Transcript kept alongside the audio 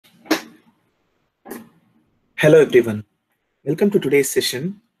Hello everyone. Welcome to today's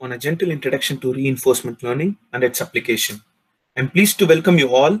session on a gentle introduction to reinforcement learning and its application. I'm pleased to welcome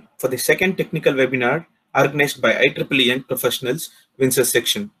you all for the second technical webinar organized by IEEE Young Professionals Windsor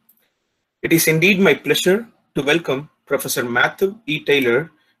section. It is indeed my pleasure to welcome Professor Matthew E. Taylor,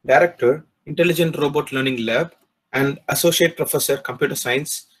 Director, Intelligent Robot Learning Lab and Associate Professor Computer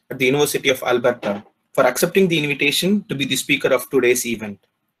Science at the University of Alberta for accepting the invitation to be the speaker of today's event.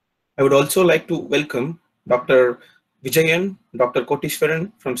 I would also like to welcome Dr. Vijayan, Dr.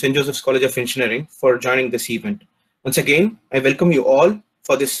 Kotishwaran from St. Joseph's College of Engineering for joining this event. Once again, I welcome you all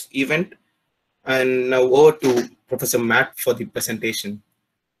for this event, and now over to Professor Matt for the presentation.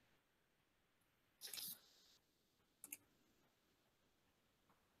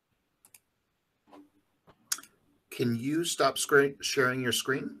 Can you stop sharing your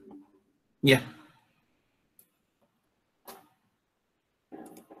screen? Yeah.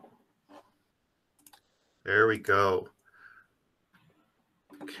 There we go.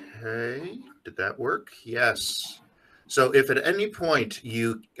 Okay, did that work? Yes. So if at any point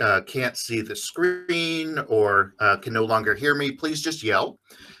you can't see the screen or can no longer hear me, please just yell.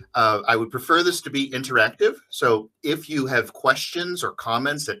 I would prefer this to be interactive. So if you have questions or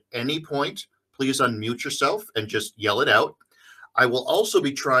comments at any point, please unmute yourself and just yell it out. I will also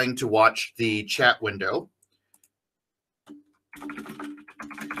be trying to watch the chat window,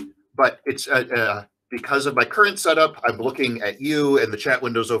 but it's because of my current setup, I'm looking at you and the chat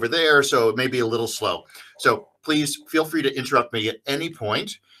window's over there, so it may be a little slow. So please feel free to interrupt me at any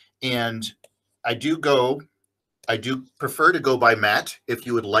point. And I do prefer to go by Matt. If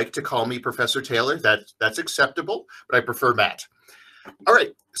you would like to call me Professor Taylor, that's acceptable, but I prefer Matt. All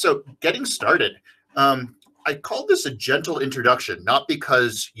right, so getting started. I called this a gentle introduction, not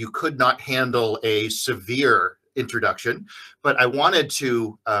because you could not handle a severe introduction, but I wanted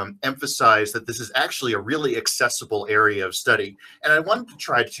to emphasize that this is actually a really accessible area of study, and I wanted to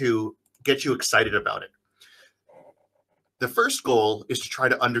try to get you excited about it. The first goal is to try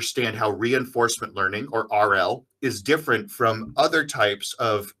to understand how reinforcement learning, or RL, is different from other types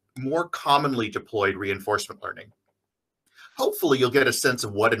of more commonly deployed reinforcement learning. Hopefully, you'll get a sense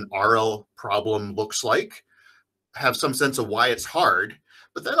of what an RL problem looks like, have some sense of why it's hard,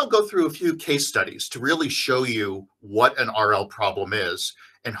 but then I'll go through a few case studies to really show you what an RL problem is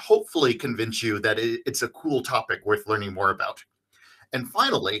and hopefully convince you that it's a cool topic worth learning more about. And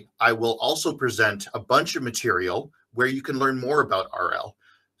finally, I will also present a bunch of material where you can learn more about RL.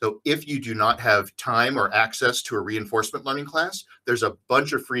 So if you do not have time or access to a reinforcement learning class, there's a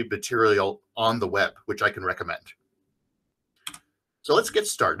bunch of free material on the web, which I can recommend. So let's get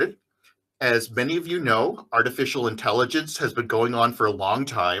started. As many of you know, artificial intelligence has been going on for a long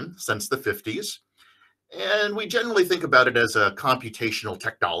time, since the 50s, and we generally think about it as a computational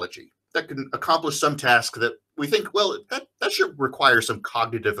technology that can accomplish some task that we think, well, that should require some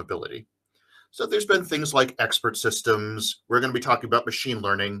cognitive ability. So there's been things like expert systems. We're going to be talking about machine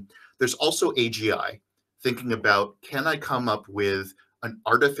learning. There's also AGI, thinking about, can I come up with an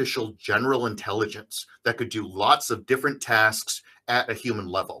artificial general intelligence that could do lots of different tasks at a human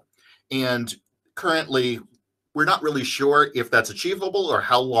level? And currently, we're not really sure if that's achievable or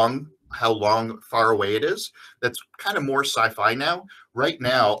how far away it is. That's kind of more sci-fi now. Right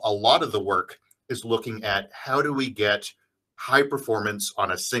now, a lot of the work is looking at how do we get high performance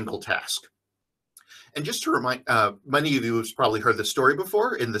on a single task. And just to remind, many of you have probably heard this story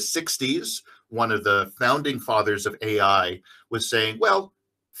before. In the 60s, one of the founding fathers of AI was saying, well,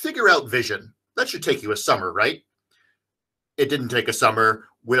 figure out vision. That should take you a summer, right? It didn't take a summer.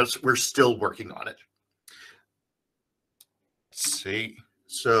 We're still working on it. Let's see.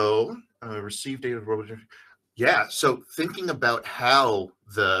 So receive data. Yeah. So thinking about how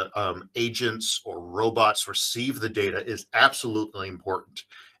the agents or robots receive the data is absolutely important.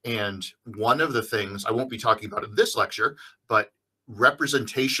 And one of the things I won't be talking about in this lecture, but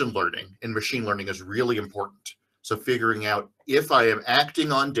representation learning in machine learning is really important. So figuring out if I am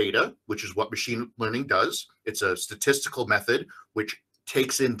acting on data, which is what machine learning does, it's a statistical method which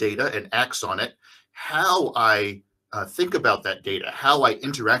takes in data and acts on it. How I think about that data, how I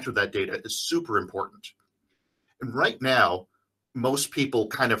interact with that data is super important. And right now, most people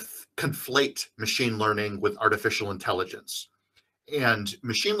kind of conflate machine learning with artificial intelligence. And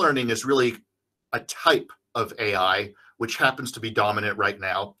machine learning is really a type of AI which happens to be dominant right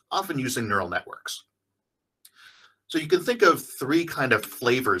now, often using neural networks. So you can think of three kind of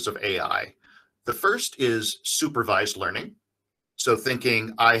flavors of AI. The first is supervised learning. So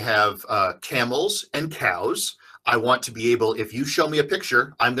thinking I have camels and cows. I want to be able, if you show me a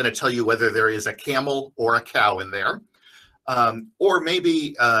picture, I'm going to tell you whether there is a camel or a cow in there. Or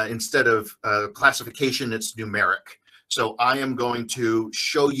maybe instead of classification, it's numeric. So I am going to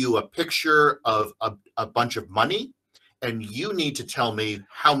show you a picture of a bunch of money, and you need to tell me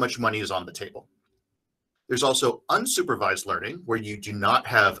how much money is on the table. There's also unsupervised learning, where you do not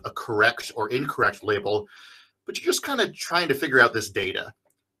have a correct or incorrect label, but you're just kind of trying to figure out this data.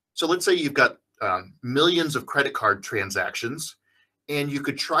 So let's say you've got millions of credit card transactions, and you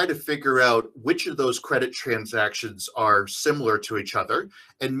could try to figure out which of those credit transactions are similar to each other,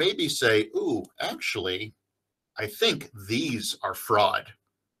 and maybe say, ooh, actually, I think these are fraud.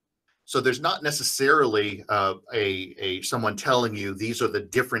 So there's not necessarily someone telling you these are the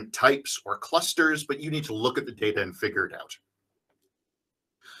different types or clusters, but you need to look at the data and figure it out.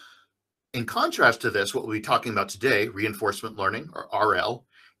 In contrast to this, what we'll be talking about today, reinforcement learning, or RL,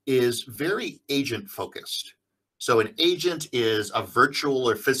 is very agent focused. So an agent is a virtual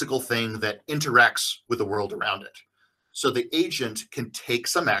or physical thing that interacts with the world around it. So the agent can take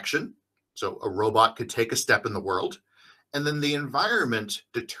some action. So a robot could take a step in the world, and then the environment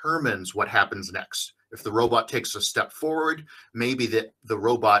determines what happens next. If the robot takes a step forward, maybe the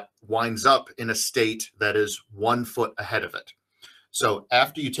robot winds up in a state that is 1 foot ahead of it. So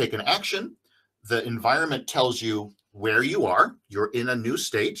after you take an action, the environment tells you where you are, you're in a new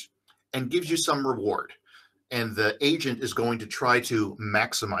state, and gives you some reward. And the agent is going to try to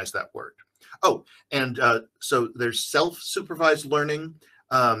maximize that word. Oh, and so there's self-supervised learning.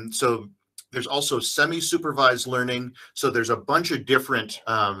 So there's also semi-supervised learning. So there's a bunch of different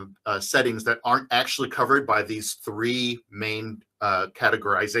settings that aren't actually covered by these 3 main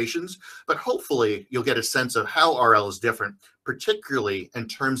categorizations, but hopefully you'll get a sense of how RL is different, particularly in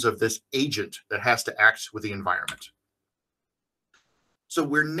terms of this agent that has to act with the environment. So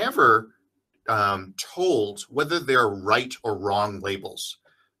we're never told whether they're right or wrong labels.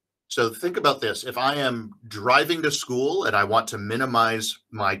 So think about this. If I am driving to school and I want to minimize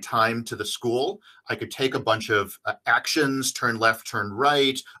my time to the school, I could take a bunch of actions, turn left, turn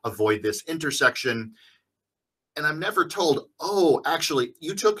right, avoid this intersection. And I'm never told, oh, actually,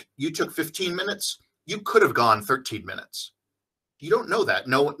 you took 15 minutes. You could have gone 13 minutes. You don't know that.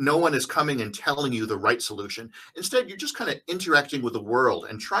 No one is coming and telling you the right solution. Instead, you're just kind of interacting with the world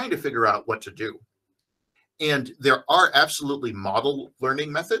and trying to figure out what to do. And there are absolutely model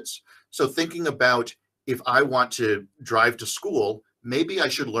learning methods. So thinking about, if I want to drive to school, maybe I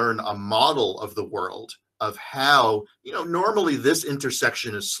should learn a model of the world of how, normally this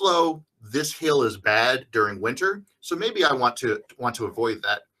intersection is slow, this hill is bad during winter. So maybe I want to avoid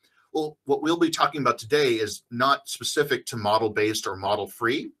that. Well, what we'll be talking about today is not specific to model-based or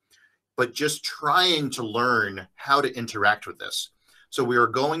model-free, but just trying to learn how to interact with this. So we are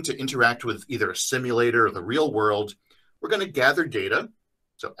going to interact with either a simulator or the real world. We're going to gather data.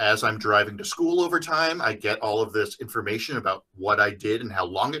 So as I'm driving to school over time, I get all of this information about what I did and how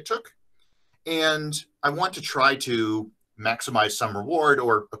long it took. And I want to try to maximize some reward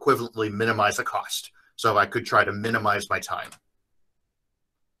or equivalently minimize the cost. So I could try to minimize my time.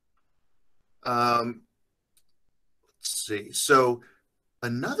 Let's see. So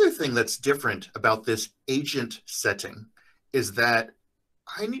another thing that's different about this agent setting is that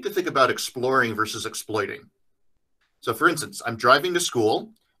I need to think about exploring versus exploiting. So for instance, I'm driving to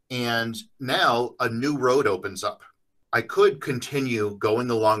school and now a new road opens up. I could continue going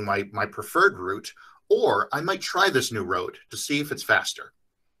along my preferred route, or I might try this new road to see if it's faster.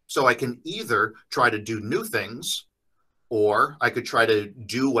 So I can either try to do new things, or I could try to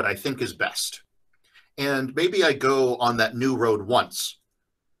do what I think is best. And maybe I go on that new road once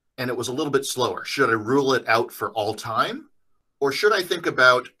and it was a little bit slower. Should I rule it out for all time? Or should I think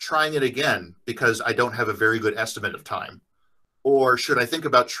about trying it again because I don't have a very good estimate of time? Or should I think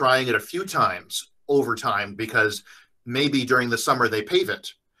about trying it a few times over time because maybe during the summer they pave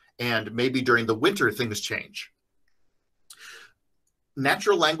it and maybe during the winter things change?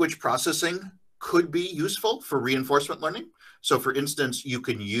 Natural language processing could be useful for reinforcement learning. So for instance, you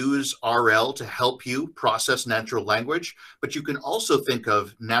can use RL to help you process natural language, but you can also think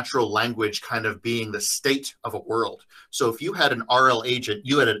of natural language kind of being the state of a world. So if you had an RL agent,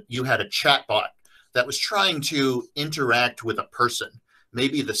 you had a chatbot that was trying to interact with a person.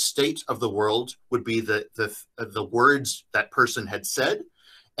 Maybe the state of the world would be the words that person had said.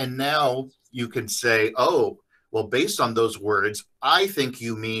 And now you can say, oh, well, based on those words, I think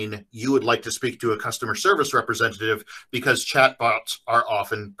you mean you would like to speak to a customer service representative because chatbots are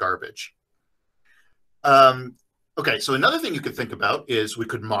often garbage. Okay, so another thing you could think about is we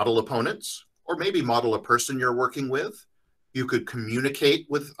could model opponents, or maybe model a person you're working with. You could communicate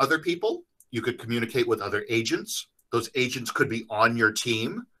with other people. You could communicate with other agents. Those agents could be on your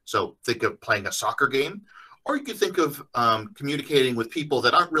team. So think of playing a soccer game. Or you could think of communicating with people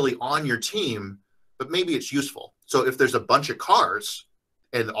that aren't really on your team, but maybe it's useful. So if there's a bunch of cars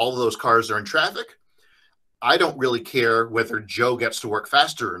and all of those cars are in traffic, I don't really care whether Joe gets to work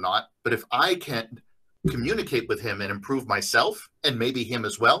faster or not, but if I can communicate with him and improve myself and maybe him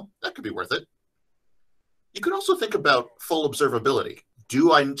as well, that could be worth it. You could also think about full observability.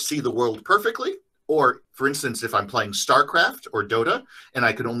 Do I see the world perfectly? Or, for instance, if I'm playing StarCraft or Dota, and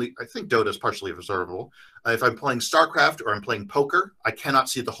I think Dota is partially observable. If I'm playing StarCraft or I'm playing poker, I cannot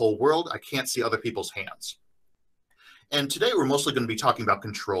see the whole world. I can't see other people's hands. And today we're mostly going to be talking about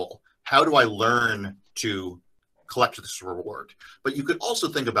control. How do I learn to collect this reward? But you could also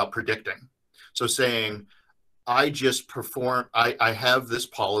think about predicting. So saying, I have this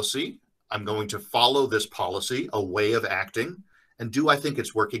policy. I'm going to follow this policy, a way of acting. And do I think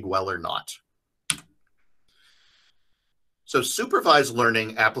it's working well or not? So supervised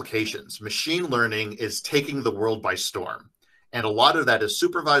learning applications, machine learning is taking the world by storm. And a lot of that is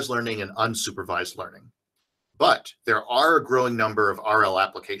supervised learning and unsupervised learning. But there are a growing number of RL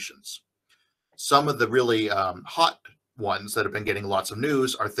applications. Some of the really hot ones that have been getting lots of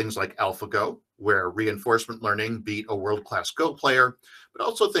news are things like AlphaGo, where reinforcement learning beat a world-class Go player, but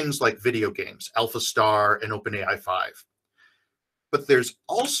also things like video games, AlphaStar and OpenAI 5. But there's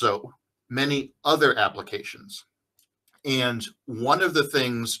also many other applications. And one of the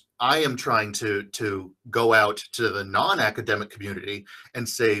things I am trying to go out to the non-academic community and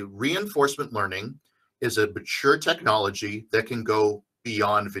say reinforcement learning is a mature technology that can go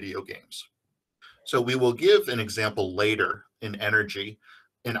beyond video games. So we will give an example later in energy.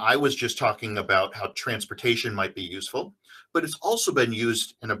 And I was just talking about how transportation might be useful, but it's also been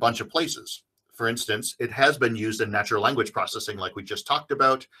used in a bunch of places. For instance, it has been used in natural language processing, like we just talked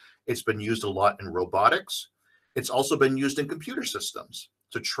about. It's been used a lot in robotics. It's also been used in computer systems.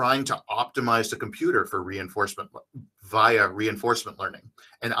 So trying to optimize the computer for reinforcement via reinforcement learning.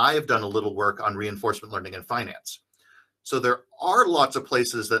 And I have done a little work on reinforcement learning in finance. So there are lots of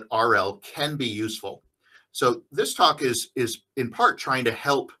places that RL can be useful. So this talk is in part trying to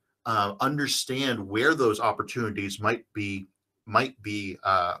help understand where those opportunities might be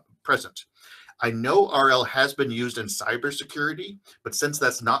present. I know RL has been used in cybersecurity, but since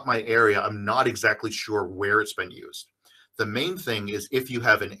that's not my area, I'm not exactly sure where it's been used. The main thing is if you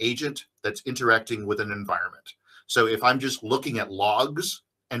have an agent that's interacting with an environment. So if I'm just looking at logs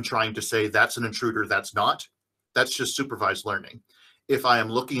and trying to say that's an intruder, that's not, that's just supervised learning. If I am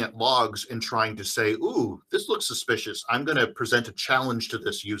looking at logs and trying to say, ooh, this looks suspicious, I'm going to present a challenge to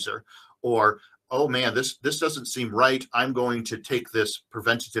this user, or oh man, this doesn't seem right, I'm going to take this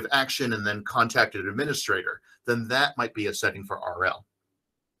preventative action and then contact an administrator, then that might be a setting for RL.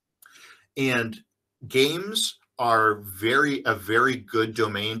 And games are a very good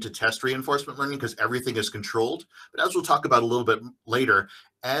domain to test reinforcement learning because everything is controlled. But as we'll talk about a little bit later,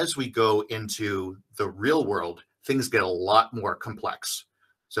 as we go into the real world, things get a lot more complex.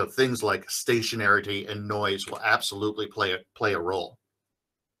 So things like stationarity and noise will absolutely play a role.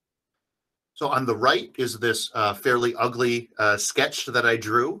 So on the right is this fairly ugly sketch that I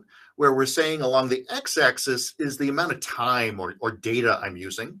drew, where we're saying along the x-axis is the amount of time or data I'm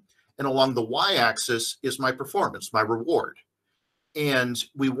using, and along the y-axis is my performance, my reward. And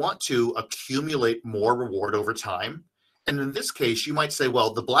we want to accumulate more reward over time. And in this case, you might say,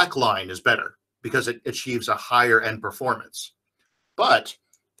 well, the black line is better because it achieves a higher end performance. But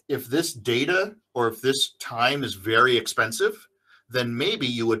if this data or if this time is very expensive, then maybe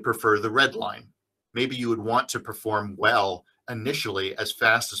you would prefer the red line. Maybe you would want to perform well initially as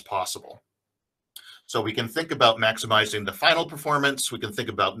fast as possible. So we can think about maximizing the final performance. We can think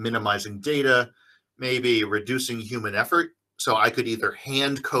about minimizing data, maybe reducing human effort. So I could either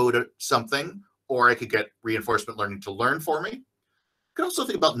hand code something or I could get reinforcement learning to learn for me. You could also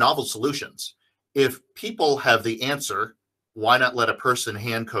think about novel solutions. If people have the answer, why not let a person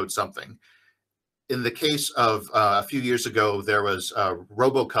hand code something? In the case of a few years ago, there was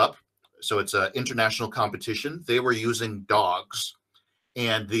RoboCup. So it's an international competition. They were using dogs.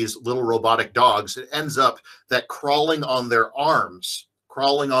 And these little robotic dogs, it ends up that crawling on their arms,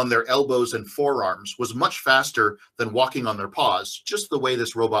 crawling on their elbows and forearms was much faster than walking on their paws, just the way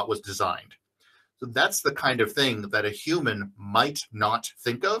this robot was designed. So that's the kind of thing that a human might not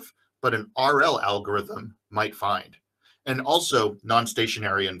think of, but an RL algorithm might find. And also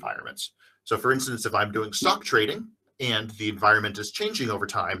non-stationary environments. So for instance, if I'm doing stock trading and the environment is changing over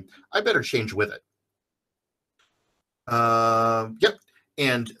time, I better change with it. Yep.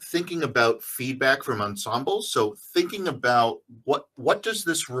 And thinking about feedback from ensembles. So thinking about what does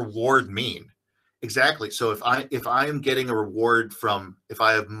this reward mean? Exactly. So if I am getting a reward from, if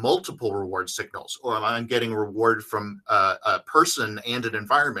I have multiple reward signals, or if I'm getting a reward from a person and an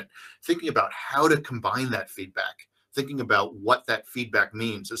environment, thinking about how to combine that feedback, thinking about what that feedback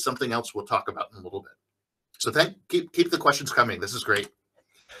means is something else we'll talk about in a little bit. So keep the questions coming. This is great.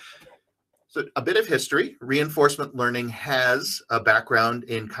 So a bit of history. Reinforcement learning has a background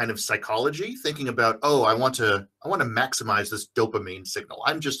in kind of psychology, thinking about, oh, I want to maximize this dopamine signal.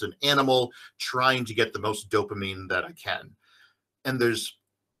 I'm just an animal trying to get the most dopamine that I can. And there's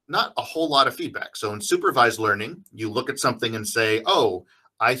not a whole lot of feedback. So in supervised learning, you look at something and say, oh,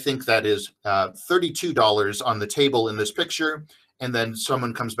 I think that is $32 on the table in this picture. And then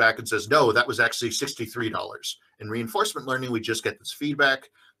someone comes back and says, no, that was actually $63. In reinforcement learning, we just get this feedback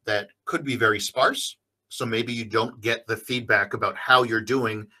that could be very sparse. So maybe you don't get the feedback about how you're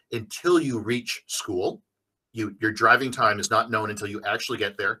doing until you reach school. Your driving time is not known until you actually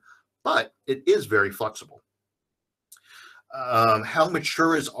get there, but it is very flexible. How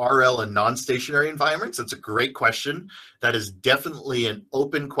mature is RL in non-stationary environments? That's a great question. That is definitely an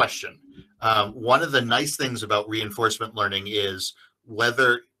open question. One of the nice things about reinforcement learning is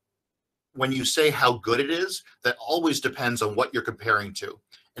when you say how good it is, that always depends on what you're comparing to.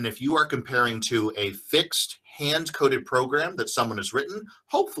 And if you are comparing to a fixed hand-coded program that someone has written,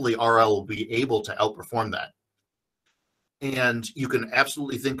 hopefully RL will be able to outperform that. And you can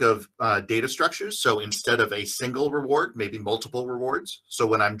absolutely think of data structures. So instead of a single reward, maybe multiple rewards. So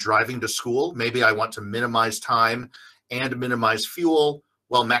when I'm driving to school, maybe I want to minimize time and minimize fuel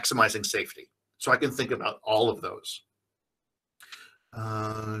while maximizing safety. So I can think about all of those.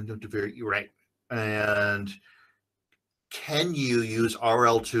 You're right. And can you use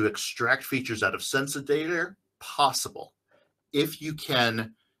RL to extract features out of sensor data? Possible. If you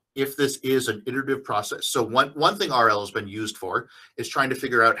can, if this is an iterative process. So one thing RL has been used for is trying to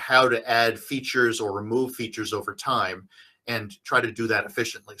figure out how to add features or remove features over time and try to do that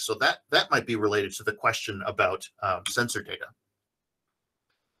efficiently. So that might be related to the question about sensor data.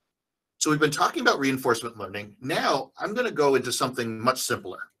 So we've been talking about reinforcement learning. Now I'm going to go into something much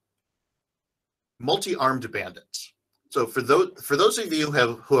simpler. Multi-armed bandits. So for those of you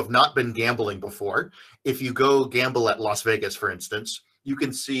who have not been gambling before, if you go gamble at Las Vegas, for instance, you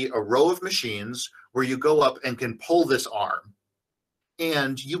can see a row of machines where you go up and can pull this arm.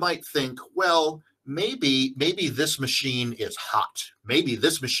 And you might think, well, maybe this machine is hot. Maybe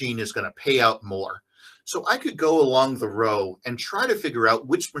this machine is going to pay out more. So I could go along the row and try to figure out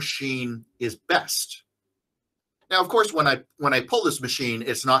which machine is best. Now, of course, when I pull this machine,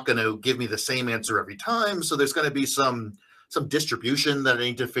 it's not going to give me the same answer every time. So there's going to be some distribution that I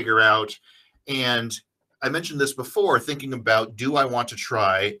need to figure out. And I mentioned this before, thinking about, do I want to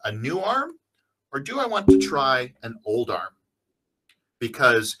try a new arm or do I want to try an old arm?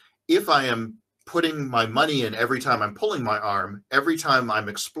 Because if I am putting my money in every time I'm pulling my arm, every time I'm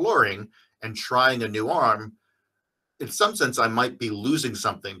exploring and trying a new arm, in some sense, I might be losing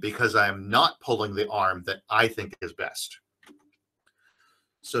something because I am not pulling the arm that I think is best.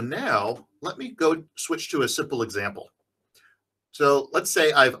 So now let me go switch to a simple example. So let's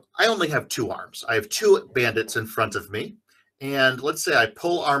say I only have two arms. I have two bandits in front of me. And let's say I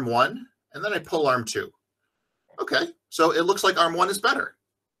pull arm one and then I pull arm two. Okay, so it looks like arm one is better.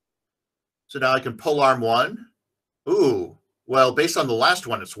 So now I can pull arm one. Ooh, well, based on the last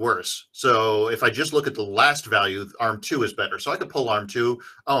one, it's worse. So if I just look at the last value, arm two is better. So I could pull arm two.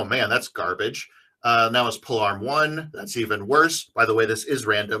 Oh man, that's garbage. Now let's pull arm one. That's even worse. By the way, this is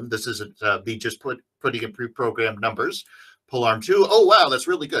random. This isn't me just putting in pre-programmed numbers. Pull arm two. Oh, wow, that's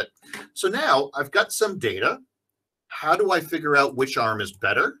really good. So now I've got some data. How do I figure out which arm is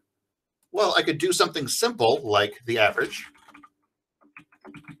better? Well, I could do something simple like the average.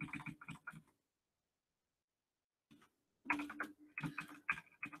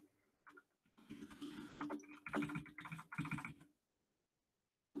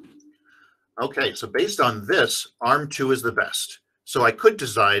 Okay, so based on this, arm two is the best. So I could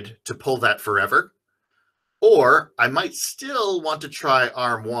decide to pull that forever, or I might still want to try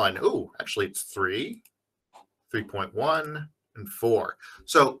arm one. Ooh, actually it's 3, 3.1, and 4.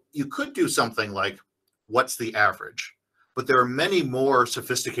 So you could do something like, what's the average? But there are many more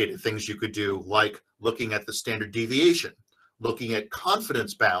sophisticated things you could do, like looking at the standard deviation, looking at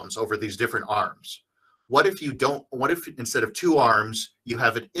confidence bounds over these different arms. What if instead of 2 arms, you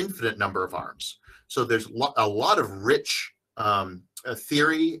have an infinite number of arms? So there's a lot of rich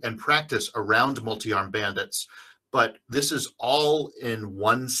theory and practice around multi-arm bandits, but this is all in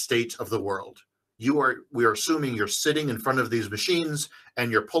one state of the world. We are assuming you're sitting in front of these machines and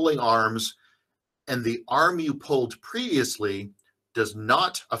you're pulling arms, and the arm you pulled previously does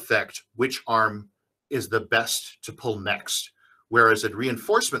not affect which arm is the best to pull next. Whereas in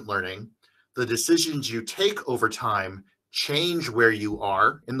reinforcement learning, the decisions you take over time change where you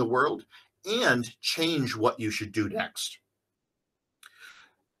are in the world and change what you should do next.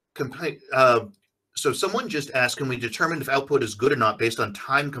 So someone just asked, can we determine if output is good or not based on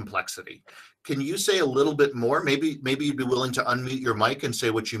time complexity? Can you say a little bit more? Maybe you'd be willing to unmute your mic and say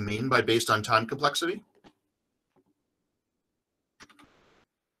what you mean by based on time complexity?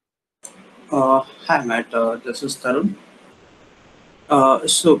 Hi, Matt. This is Tarun.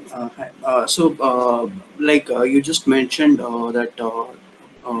 You just mentioned that the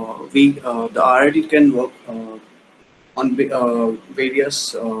RIT can work on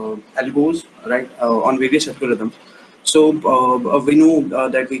various algos, right? On various algorithms. So we know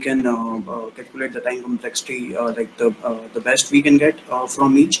that we can calculate the time complexity, the best we can get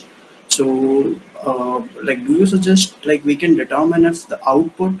from each. So, do you suggest like we can determine if the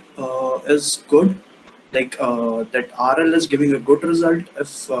output is good, that RL is giving a good result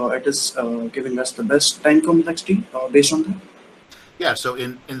if it is giving us the best time complexity based on that? Yeah, so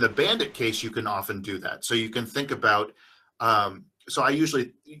in the bandit case, you can often do that. So you can think about, it's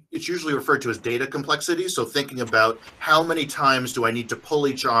usually referred to as data complexity. So thinking about how many times do I need to pull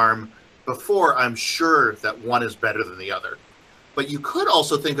each arm before I'm sure that one is better than the other. But you could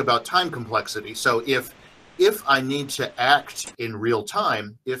also think about time complexity. So if I need to act in real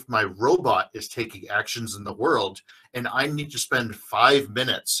time, if my robot is taking actions in the world and I need to spend 5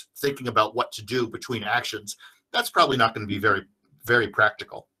 minutes thinking about what to do between actions, that's probably not going to be very, very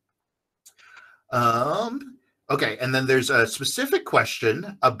practical. Okay, and then there's a specific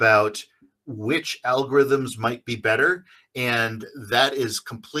question about which algorithms might be better, and that is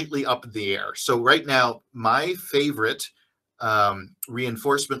completely up in the air. So right now, my favorite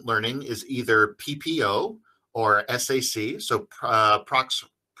reinforcement learning is either PPO or SAC. So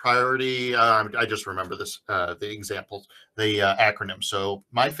priority, I just remember this, the examples, the acronym. So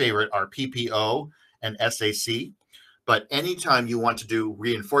my favorite are PPO and SAC. But anytime you want to do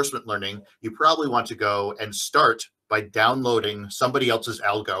reinforcement learning, you probably want to go and start by downloading somebody else's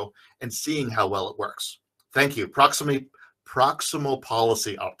algo and seeing how well it works. Thank you. Proximal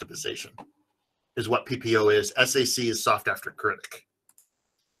policy optimization is what PPO is. SAC is soft after critic.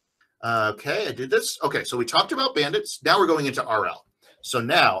 Okay, I did this. Okay, so we talked about bandits. Now we're going into RL. So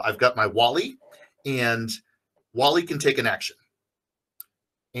now I've got my Wally, and Wally can take an action.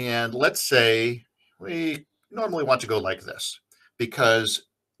 And let's say we normally want to go like this, because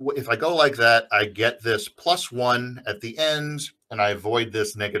if I go like that, I get this +1 at the end, and I avoid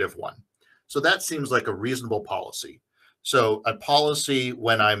this -1. So that seems like a reasonable policy. So a policy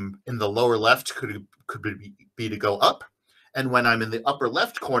when I'm in the lower left could be to go up, and when I'm in the upper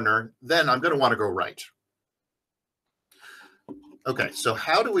left corner, then I'm going to want to go right. Okay, so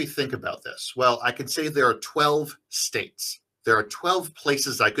how do we think about this? Well, I can say there are 12 states. There are 12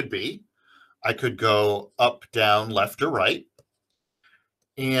 places I could be. I could go up, down, left, or right.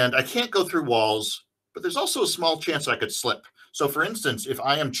 And I can't go through walls, but there's also a small chance I could slip. So for instance, if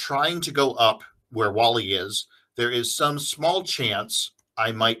I am trying to go up where Wally is, there is some small chance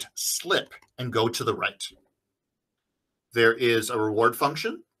I might slip and go to the right. There is a reward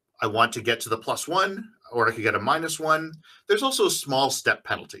function. I want to get to the +1, or I could get a -1. There's also a small step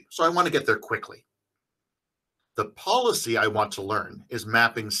penalty, so I want to get there quickly. The policy I want to learn is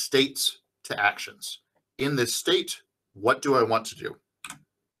mapping states to actions. In this state, what do I want to do?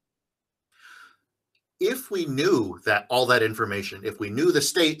 If we knew that all that information, if we knew the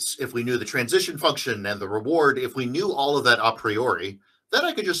states, if we knew the transition function and the reward, if we knew all of that a priori, then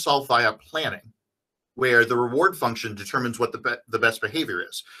I could just solve via planning, where the reward function determines what the best behavior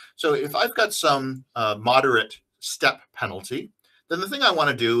is. So if I've got some moderate step penalty, then the thing I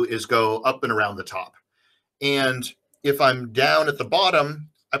want to do is go up and around the top. And if I'm down at the bottom,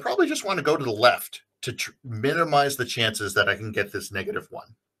 I probably just want to go to the left to minimize the chances that I can get this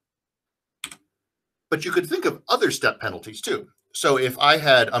 -1. But you could think of other step penalties too. So if I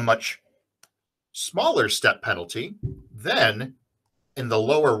had a much smaller step penalty, then in the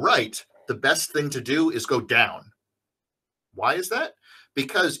lower right, the best thing to do is go down. Why is that?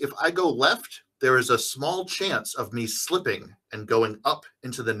 Because if I go left, there is a small chance of me slipping and going up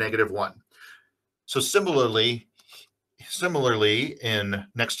into the -1. So similarly in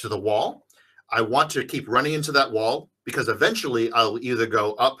next to the wall, I want to keep running into that wall because eventually I'll either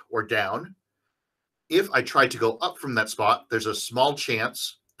go up or down. If I try to go up from that spot, there's a small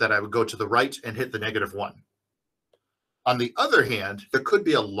chance that I would go to the right and hit the -1. On the other hand, there could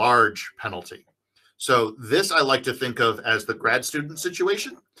be a large penalty. So this I like to think of as the grad student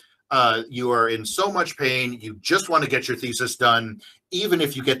situation. You are in so much pain. You just want to get your thesis done, even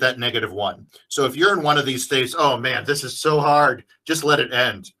if you get that -1. So if you're in one of these states, oh man, this is so hard, just let it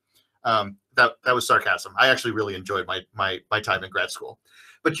end. That was sarcasm. I actually really enjoyed my time in grad school.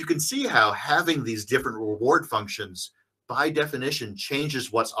 But you can see how having these different reward functions, by definition,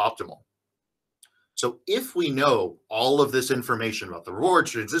 changes what's optimal. So if we know all of this information about the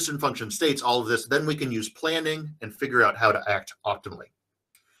rewards, transition function states, all of this, then we can use planning and figure out how to act optimally.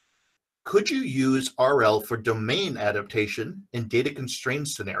 Could you use RL for domain adaptation in data constrained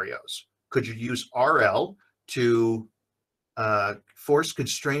scenarios? Could you use RL to force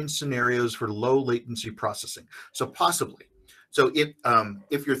constrained scenarios for low latency processing? So possibly. So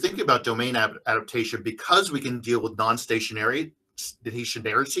if you're thinking about domain adaptation, because we can deal with non-stationarity,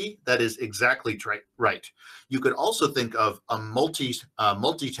 that is exactly right. You could also think of a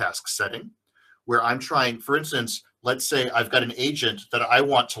multitask setting where I'm trying, for instance, let's say I've got an agent that I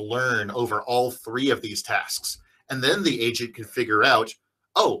want to learn over all 3 of these tasks. And then the agent can figure out,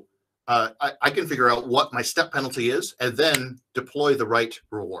 oh, I can figure out what my step penalty is and then deploy the right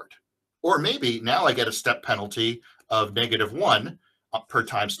reward. Or maybe now I get a step penalty of -1 per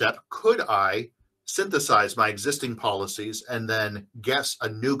time step. Could I synthesize my existing policies and then guess a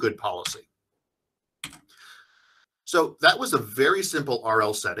new good policy? So that was a very simple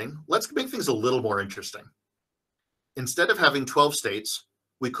RL setting. Let's make things a little more interesting. Instead of having 12 states,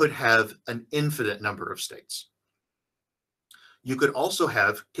 we could have an infinite number of states. You could also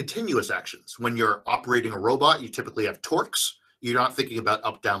have continuous actions. When you're operating a robot, you typically have torques. You're not thinking about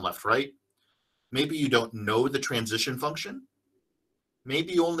up, down, left, right. Maybe you don't know the transition function.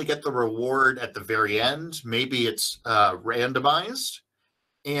 Maybe you only get the reward at the very end. Maybe it's randomized.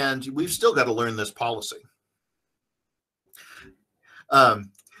 And we've still got to learn this policy.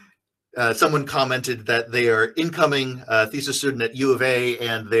 Someone commented that they are incoming thesis student at U of A,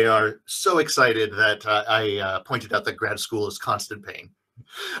 and they are so excited that I pointed out that grad school is constant pain.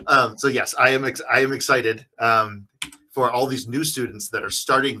 So yes, I am excited for all these new students that are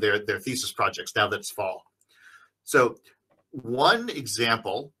starting their thesis projects now that it's fall. So one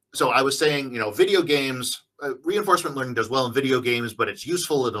example, so I was saying, video games, reinforcement learning does well in video games, but it's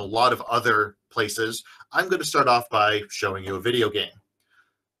useful in a lot of other places. I'm going to start off by showing you a video game.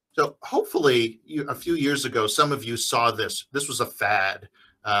 So hopefully a few years ago, some of you saw this. This was a fad,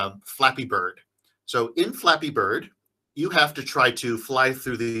 Flappy Bird. So in Flappy Bird, you have to try to fly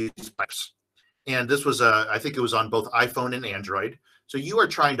through these pipes. And this was, I think it was on both iPhone and Android. So you are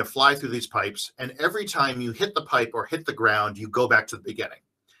trying to fly through these pipes, and every time you hit the pipe or hit the ground, you go back to the beginning.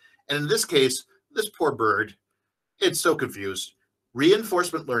 And in this case, this poor bird, it's so confused.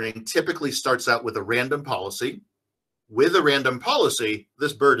 Reinforcement learning typically starts out with a random policy. With a random policy,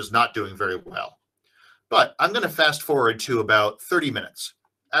 this bird is not doing very well. But I'm going to fast forward to about 30 minutes.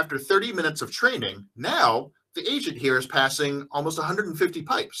 After 30 minutes of training, now the agent here is passing almost 150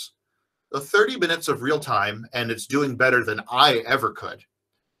 pipes. So 30 minutes of real time, and it's doing better than I ever could.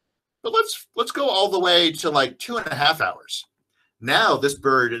 But let's go all the way to like 2.5 hours. Now this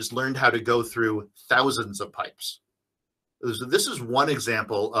bird has learned how to go through thousands of pipes. This is one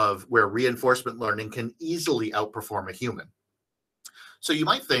example of where reinforcement learning can easily outperform a human. So you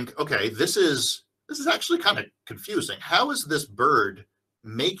might think, okay, this is actually kind of confusing. How is this bird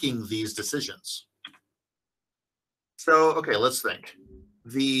making these decisions? So, okay, let's think.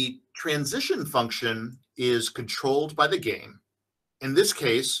 The transition function is controlled by the game. In this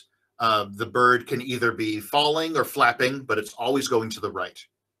case, the bird can either be falling or flapping, but it's always going to the right.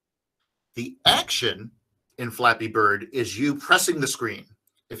 The action in Flappy Bird is you pressing the screen.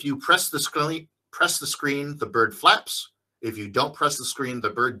 If you press the screen, the bird flaps. If you don't press the screen, the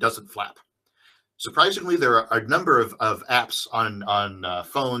bird doesn't flap. Surprisingly, there are a number of apps on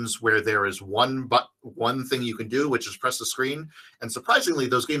phones where there is one thing you can do, which is press the screen. And surprisingly,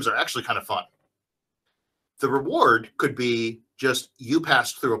 those games are actually kind of fun. The reward could be just you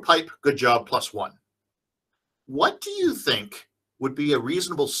passed through a pipe, good job, +1. What do you think would be a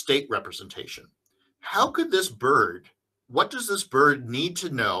reasonable state representation? How could this bird, what does this bird need to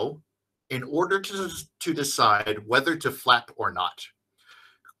know in order to decide whether to flap or not?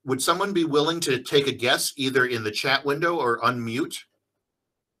 Would someone be willing to take a guess either in the chat window or unmute?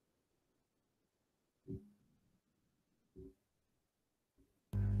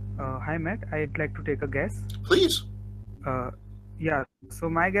 Hi, Matt. I'd like to take a guess. Please. Yeah, so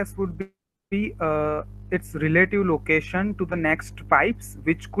my guess would be its relative location to the next pipes,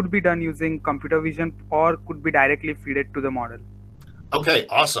 which could be done using computer vision or could be directly fed to the model. Okay,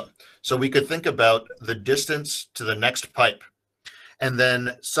 awesome. So we could think about the distance to the next pipe. And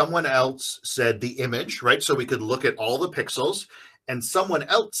then someone else said the image, right? So we could look at all the pixels. and someone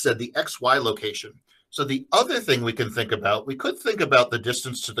else said the XY location. So the other thing we can think about, we could think about the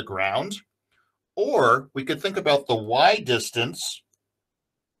distance to the ground, or we could think about the Y distance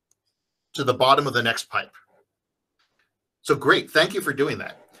to the bottom of the next pipe. So great, thank you for doing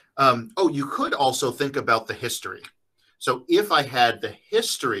that. Oh, you could also think about the history. So if I had the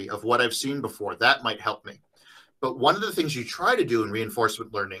history of what I've seen before, that might help me. But one of the things you try to do in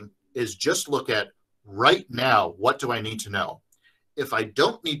reinforcement learning is just look at right now, what do I need to know? If I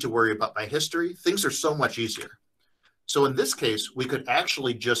don't need to worry about my history, things are so much easier. So in this case, we could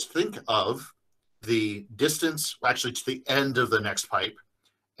actually just think of the distance actually to the end of the next pipe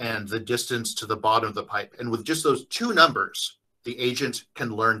and the distance to the bottom of the pipe. And with just those two numbers, the agent can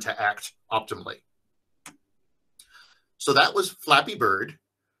learn to act optimally. So that was Flappy Bird.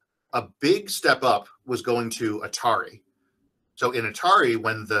 A big step up was going to Atari. So in Atari,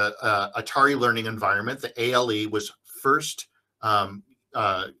 when the Atari learning environment, the ALE, was first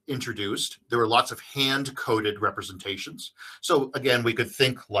introduced, there were lots of hand-coded representations. So again, we could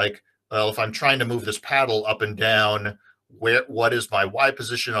think like, well, if I'm trying to move this paddle up and down, what is my Y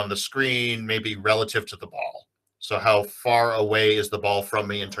position on the screen, maybe relative to the ball? So how far away is the ball from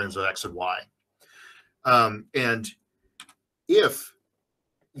me in terms of X and Y? And if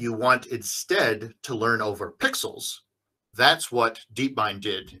you want instead to learn over pixels, that's what DeepMind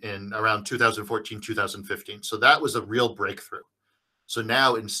did in around 2014, 2015. So that was a real breakthrough. So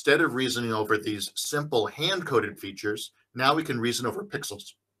now instead of reasoning over these simple hand-coded features, now we can reason over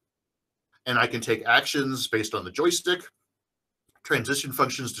pixels. And I can take actions based on the joystick, transition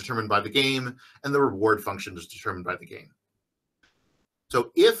functions determined by the game, and the reward function is determined by the game.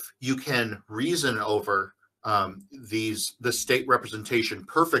 So if you can reason over the state representation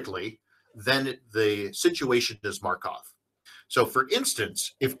perfectly, then the situation is Markov. So for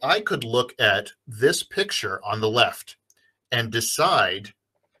instance, if I could look at this picture on the left and decide,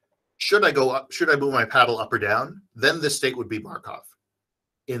 should I go up, should I move my paddle up or down, then this state would be Markov.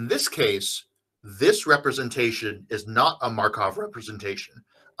 In this case, this representation is not a Markov representation.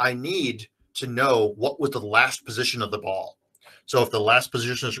 I need to know what was the last position of the ball. So if the last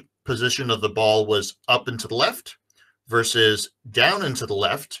position of the ball was up and to the left versus down and to the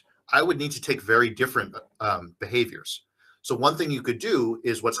left, I would need to take very different behaviors. So one thing you could do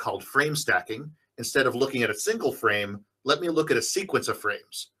is what's called frame stacking. Instead of looking at a single frame, let me look at a sequence of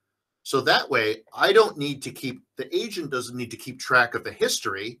frames. So that way, I don't need to keep, the agent doesn't need to keep track of the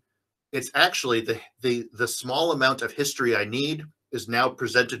history. It's actually the small amount of history I need is now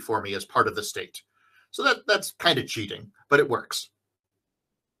presented for me as part of the state. So that's kind of cheating, but it works.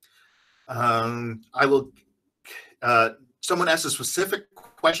 Someone asked a specific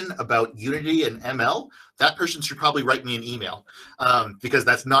question about Unity and ML. That person should probably write me an email because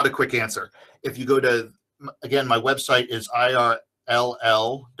that's not a quick answer. If you go to, again, my website is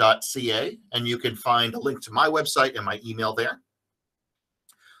irll.ca, and you can find a link to my website and my email there.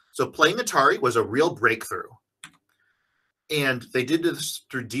 So playing Atari was a real breakthrough. And they did this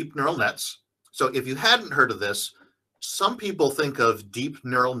through deep neural nets. So if you hadn't heard of this, some people think of deep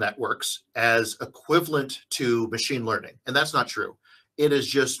neural networks as equivalent to machine learning, and that's not true. It is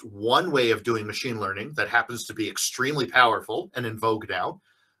just one way of doing machine learning that happens to be extremely powerful and in vogue now.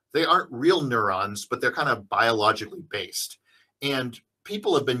 They aren't real neurons, but they're kind of biologically based. And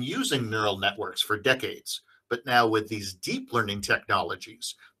people have been using neural networks for decades. But now with these deep learning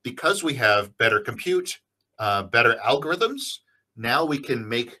technologies, because we have better compute, better algorithms, now we can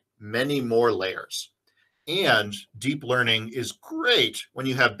make many more layers. And deep learning is great when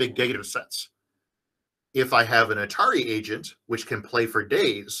you have big data sets. If I have an Atari agent, which can play for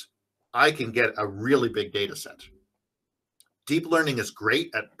days, I can get a really big data set. Deep learning is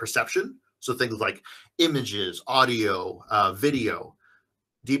great at perception. So things like images, audio, video.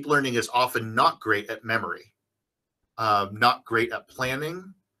 Deep learning is often not great at memory, not great at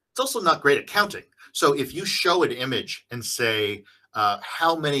planning. It's also not great at counting. So if you show an image and say,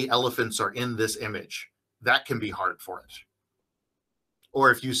 how many elephants are in this image, that can be hard for it.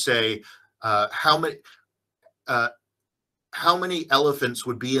 Or if you say, how many elephants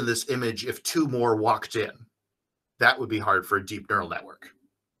would be in this image if 2 more walked in, that would be hard for a deep neural network.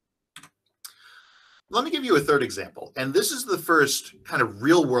 Let me give you a third example. And this is the first kind of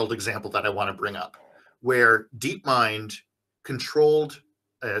real world example that I want to bring up, where DeepMind controlled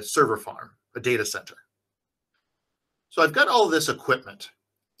a server farm, a data center. So I've got all this equipment,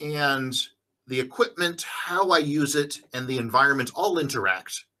 and the equipment, how I use it, and the environment all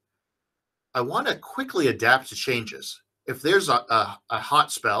interact. I want to quickly adapt to changes. If there's a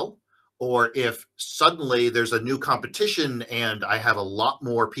hot spell, or if suddenly there's a new competition and I have a lot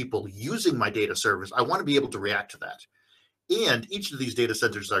more people using my data service, I want to be able to react to that. And each of these data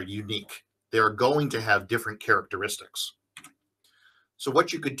centers are unique. They are going to have different characteristics. So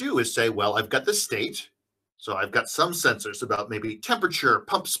what you could do is say, well, I've got the state. So I've got some sensors about maybe temperature,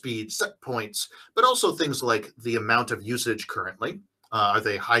 pump speed, set points, but also things like the amount of usage currently. Are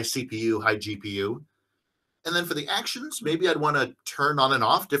they high CPU, high GPU? And then for the actions, maybe I'd want to turn on and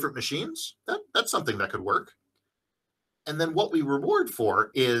off different machines. That's something that could work. And then what we reward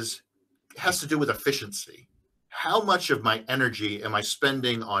for has to do with efficiency. How much of my energy am I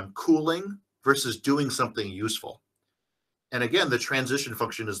spending on cooling versus doing something useful? And again, the transition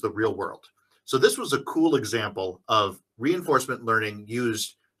function is the real world. So this was a cool example of reinforcement learning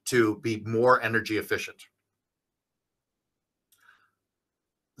used to be more energy efficient.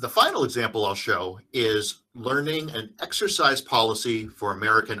 The final example I'll show is learning an exercise policy for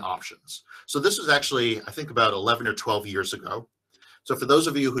American options. So this was actually, I think, about 11 or 12 years ago. So for those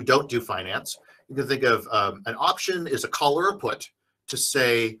of you who don't do finance, you can think of an option is a call or a put to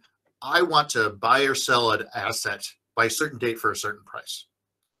say, I want to buy or sell an asset by a certain date for a certain price.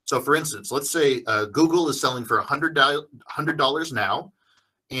 So for instance, let's say Google is selling for $100 now,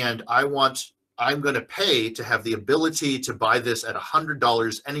 and I'm going to pay to have the ability to buy this at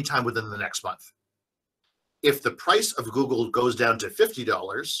 $100 anytime within the next month. If the price of Google goes down to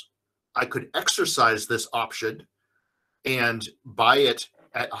 $50, I could exercise this option and buy it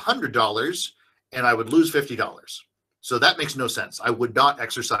at $100, and I would lose $50. So that makes no sense. I would not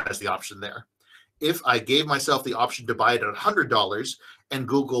exercise the option there. If I gave myself the option to buy it at $100 and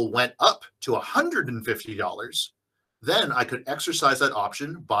Google went up to $150, then I could exercise that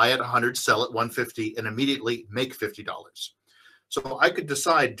option, buy at 100, sell at 150, and immediately make $50. So I could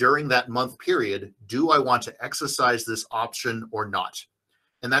decide during that month period, do I want to exercise this option or not?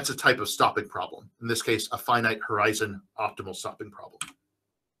 And that's a type of stopping problem. In this case, a finite horizon optimal stopping problem.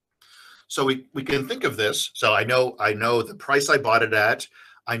 So we can think of this. So I know the price I bought it at,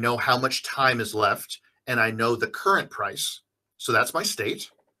 I know how much time is left, and I know the current price. So that's my state.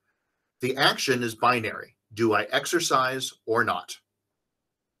 The action is binary. Do I exercise or not?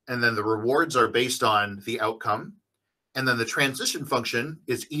 And then the rewards are based on the outcome. And then the transition function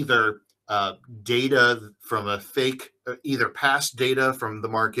is either data from a fake, either past data from the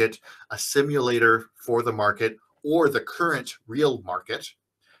market, a simulator for the market, or the current real market.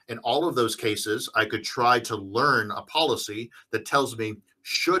 In all of those cases, I could try to learn a policy that tells me,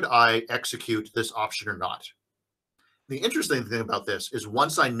 should I execute this option or not? The interesting thing about this is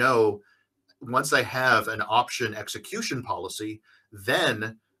once I have an option execution policy,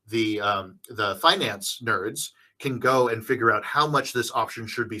 then the finance nerds can go and figure out how much this option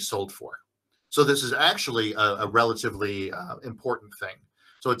should be sold for. So this is actually a relatively important thing.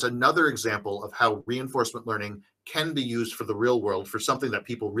 So it's another example of how reinforcement learning can be used for the real world for something that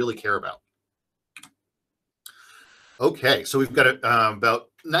people really care about. Okay, so we've got about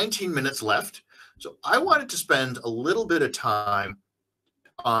 19 minutes left. So I wanted to spend a little bit of time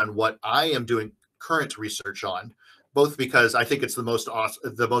on what I am doing current research on, both because I think it's the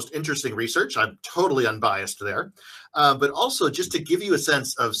most interesting research. I'm totally unbiased there, but also just to give you a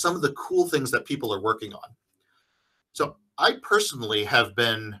sense of some of the cool things that people are working on. So I personally have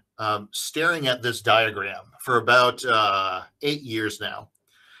been staring at this diagram for about 8 years now.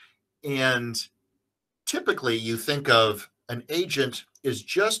 And typically you think of an agent is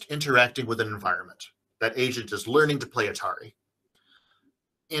just interacting with an environment. That agent is learning to play Atari.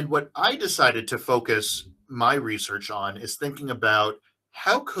 And what I decided to focus my research on is thinking about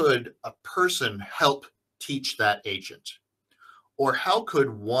how could a person help teach that agent? Or how could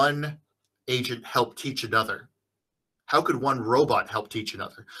one agent help teach another? How could one robot help teach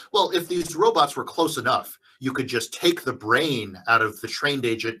another? Well, if these robots were close enough, you could just take the brain out of the trained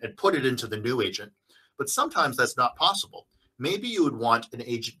agent and put it into the new agent. But sometimes that's not possible. Maybe you would want an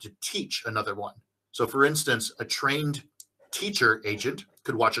agent to teach another one. So for instance, a trained teacher agent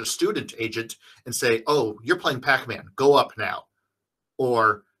could watch a student agent and say, oh, you're playing Pac-Man, go up now.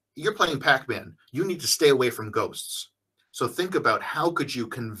 Or you're playing Pac-Man, you need to stay away from ghosts. So think about how could you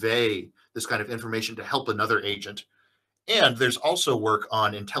convey this kind of information to help another agent. And there's also work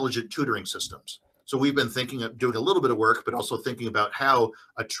on intelligent tutoring systems. So we've been thinking of doing a little bit of work, but also thinking about how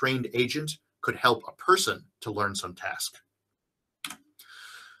a trained agent could help a person to learn some task.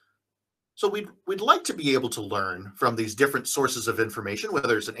 So we'd like to be able to learn from these different sources of information,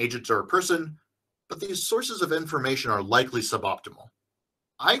 whether it's an agent or a person, but these sources of information are likely suboptimal.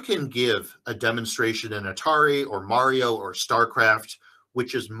 I can give a demonstration in Atari or Mario or StarCraft,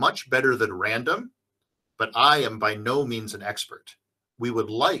 which is much better than random, but I am by no means an expert. We would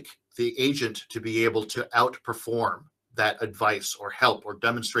like the agent to be able to outperform that advice or help or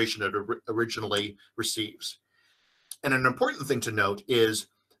demonstration it originally receives. And an important thing to note is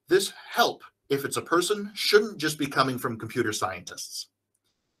this help, if it's a person, shouldn't just be coming from computer scientists.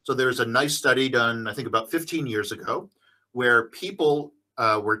 So there's a nice study done, I think about 15 years ago, where people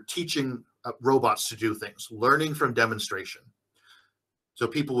were teaching robots to do things, learning from demonstration. So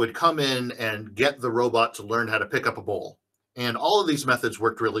people would come in and get the robot to learn how to pick up a bowl. And all of these methods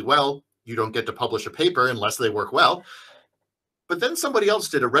worked really well. You don't get to publish a paper unless they work well. But then somebody else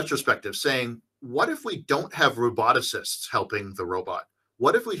did a retrospective saying, what if we don't have roboticists helping the robot?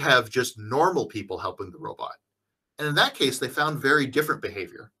 What if we have just normal people helping the robot? And in that case, they found very different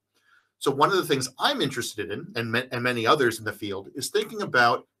behavior. So one of the things I'm interested in, and many others in the field, is thinking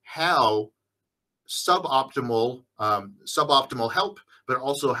about how suboptimal help, but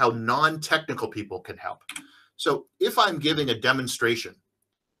also how non-technical people can help. So if I'm giving a demonstration,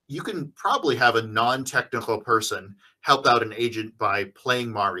 you can probably have a non-technical person help out an agent by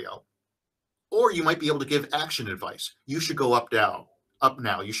playing Mario. Or you might be able to give action advice. You should go up now.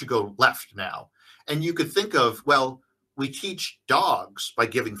 You should go left now. And you could think of, well, we teach dogs by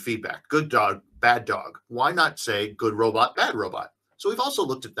giving feedback. Good dog, bad dog. Why not say good robot, bad robot? So we've also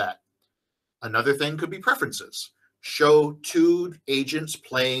looked at that. Another thing could be preferences. Show two agents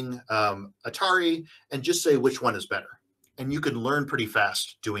playing Atari and just say which one is better. And you can learn pretty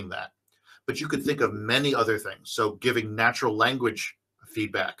fast doing that. But you could think of many other things. So giving natural language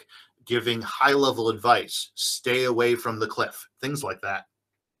feedback, giving high-level advice, stay away from the cliff, things like that.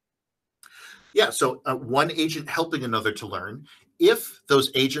 Yeah, so one agent helping another to learn. If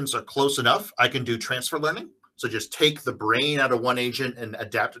those agents are close enough, I can do transfer learning. So just take the brain out of one agent and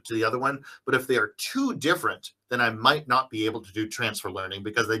adapt it to the other one. But if they are too different, then I might not be able to do transfer learning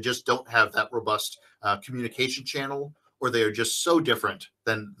because they just don't have that robust communication channel, or they are just so different,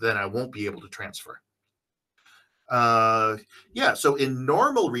 then I won't be able to transfer. Yeah, so in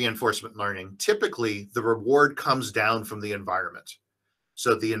normal reinforcement learning, typically the reward comes down from the environment.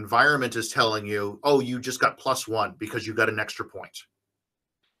 So the environment is telling you, oh, you just got +1 because you got an extra point.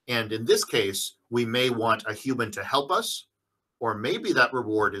 And in this case, we may want a human to help us, or maybe that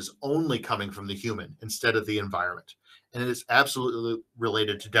reward is only coming from the human instead of the environment. And it is absolutely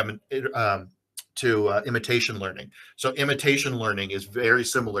related to imitation learning. So imitation learning is very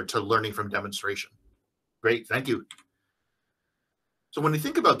similar to learning from demonstration. Great, thank you. So when we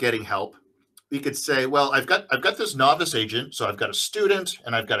think about getting help, we could say, well, I've got this novice agent, so I've got a student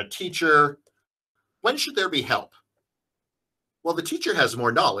and I've got a teacher. When should there be help? Well, the teacher has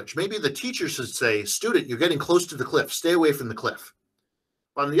more knowledge. Maybe the teacher should say, student, you're getting close to the cliff. Stay away from the cliff.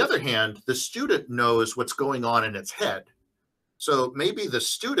 But on the other hand, the student knows what's going on in its head. So maybe the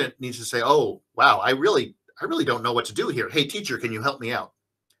student needs to say, oh, wow, I really don't know what to do here. Hey, teacher, can you help me out?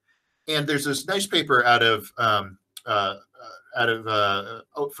 And there's this nice paper out of from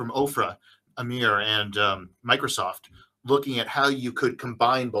Ofra, Amir, and Microsoft, looking at how you could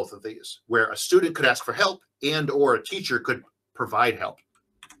combine both of these, where a student could ask for help and or a teacher could provide help.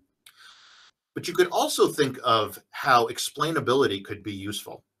 But you could also think of how explainability could be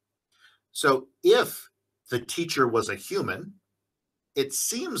useful. So if the teacher was a human, it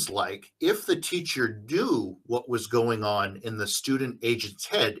seems like if the teacher knew what was going on in the student agent's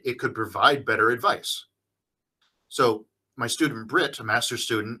head, it could provide better advice. So my student Britt, a master's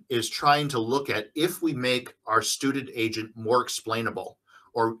student, is trying to look at if we make our student agent more explainable,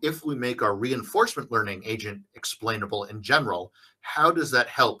 or if we make our reinforcement learning agent explainable in general, how does that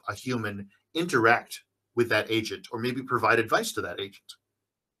help a human interact with that agent, or maybe provide advice to that agent?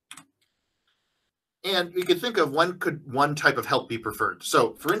 And we could think of one type of help be preferred.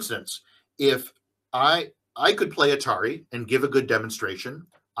 So for instance, if I could play Atari and give a good demonstration,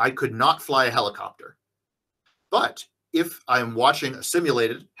 I could not fly a helicopter. But if I'm watching a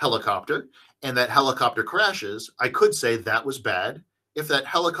simulated helicopter and that helicopter crashes, I could say that was bad. If that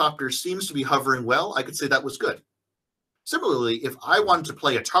helicopter seems to be hovering well, I could say that was good. Similarly, if I wanted to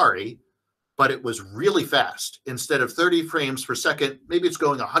play Atari, but it was really fast, instead of 30 frames per second, maybe it's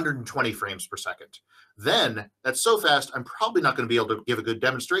going 120 frames per second. Then that's so fast, I'm probably not going to be able to give a good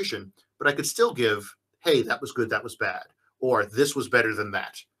demonstration, but I could still give, hey, that was good, that was bad, or this was better than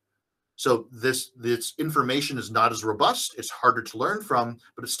that. So this information is not as robust, it's harder to learn from,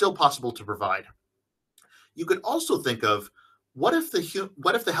 but it's still possible to provide. You could also think of, what if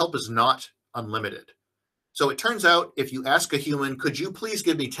the help is not unlimited? So it turns out if you ask a human, could you please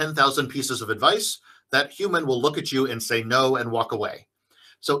give me 10,000 pieces of advice? That human will look at you and say no and walk away.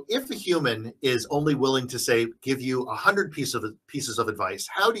 So if the human is only willing to say, give you 100 pieces of advice,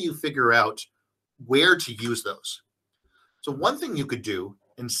 how do you figure out where to use those? So one thing you could do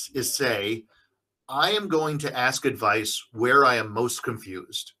is say, I am going to ask advice where I am most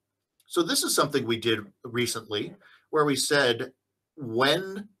confused. So this is something we did recently, where we said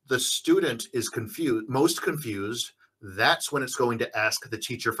when the student is most confused, that's when it's going to ask the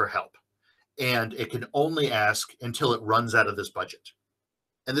teacher for help. And it can only ask until it runs out of this budget.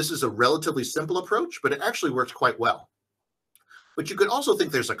 And this is a relatively simple approach, but it actually works quite well. But you could also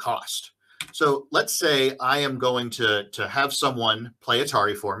think there's a cost. So let's say I am going to have someone play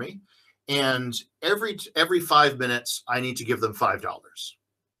Atari for me, and every 5 minutes, I need to give them $5.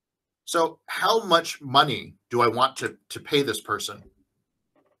 So how much money do I want to pay this person?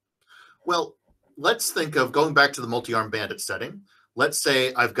 Well, let's think of going back to the multi-arm bandit setting. Let's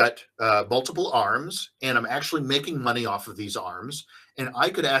say I've got multiple arms, and I'm actually making money off of these arms. And I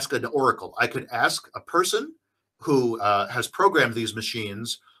could ask an oracle. I could ask a person who has programmed these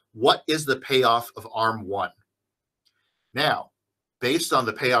machines, what is the payoff of arm 1? Now, based on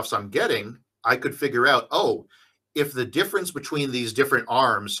the payoffs I'm getting, I could figure out, oh, if the difference between these different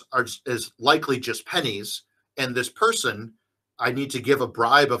arms is likely just pennies, and this person I need to give a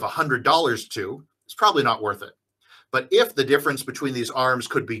bribe of $100 to, it's probably not worth it. But if the difference between these arms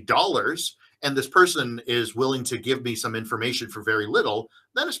could be dollars, and this person is willing to give me some information for very little,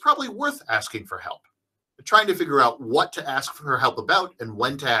 then it's probably worth asking for help. But trying to figure out what to ask for help about and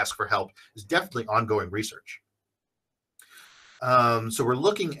when to ask for help is definitely ongoing research. So we're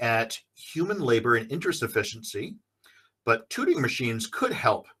looking at human labor and interest efficiency, but tutoring machines could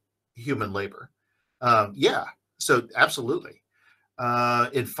help human labor. Yeah, so absolutely.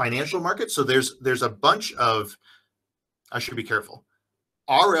 In financial markets, so there's a bunch of, I should be careful.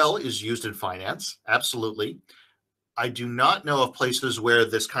 RL is used in finance, absolutely. I do not know of places where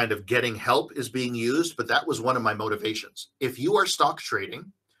this kind of getting help is being used, but that was one of my motivations. If you are stock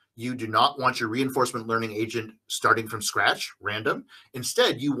trading, you do not want your reinforcement learning agent starting from scratch, random.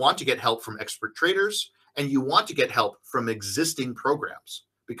 Instead, you want to get help from expert traders, and you want to get help from existing programs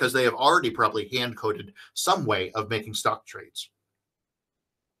because they have already probably hand-coded some way of making stock trades.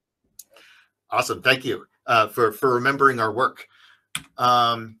 Awesome, thank you for remembering our work.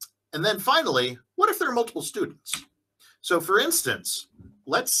 And then finally, what if there are multiple students? So for instance,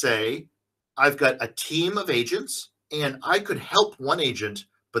 let's say I've got a team of agents and I could help one agent,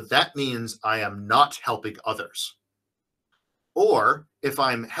 but that means I am not helping others. Or if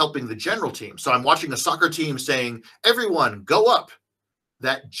I'm helping the general team, so I'm watching a soccer team saying, everyone go up.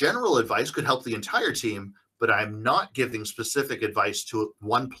 That general advice could help the entire team, but I'm not giving specific advice to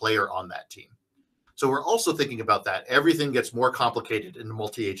one player on that team. So we're also thinking about that. Everything gets more complicated in the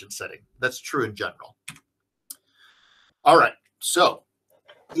multi-agent setting. That's true in general. All right, so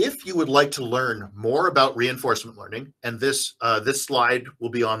if you would like to learn more about reinforcement learning, and this slide will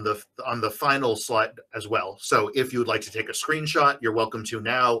be on the final slide as well. So if you would like to take a screenshot, you're welcome to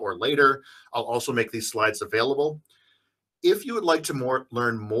now or later. I'll also make these slides available. If you would like to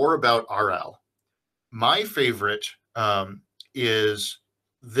learn more about RL, my favorite is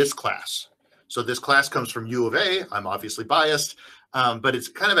this class. So this class comes from U of A. I'm obviously biased, but it's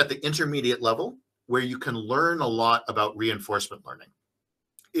kind of at the intermediate level where you can learn a lot about reinforcement learning.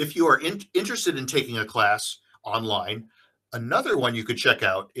 If you are interested in taking a class online, another one you could check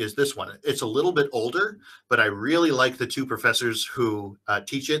out is this one. It's a little bit older, but I really like the two professors who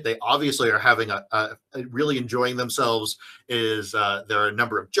teach it. They obviously are having really enjoying themselves. There are a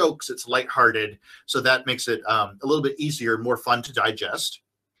number of jokes. It's lighthearted, so that makes it a little bit easier, more fun to digest.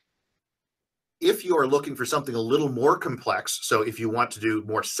 If you are looking for something a little more complex, so if you want to do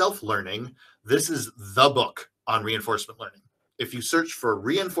more self-learning, this is the book on reinforcement learning. If you search for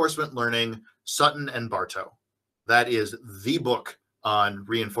reinforcement learning, Sutton and Bartow, that is the book on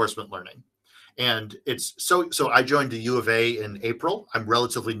reinforcement learning. And it's so I joined the U of A in April. I'm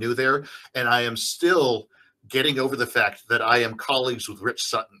relatively new there, and I am still getting over the fact that I am colleagues with Rich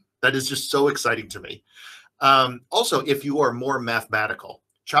Sutton. That is just so exciting to me. Also, if you are more mathematical,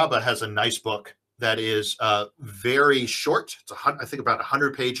 Chaba has a nice book that is very short. It's I think about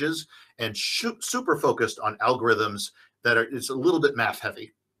 100 pages and super focused on algorithms it's a little bit math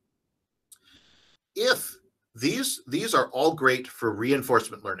heavy. If these are all great for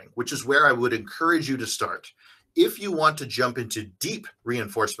reinforcement learning, which is where I would encourage you to start. If you want to jump into deep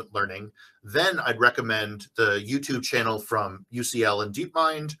reinforcement learning, then I'd recommend the YouTube channel from UCL and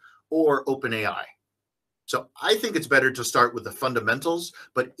DeepMind or OpenAI. So I think it's better to start with the fundamentals,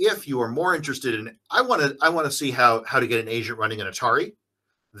 but if you are more interested in, I want to see how to get an agent running an Atari,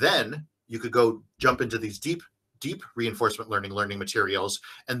 then you could go jump into these deep reinforcement learning materials.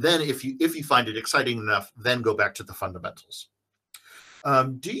 And then if you find it exciting enough, then go back to the fundamentals.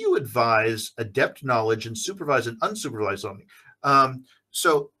 Do you advise adept knowledge and supervised and unsupervised learning?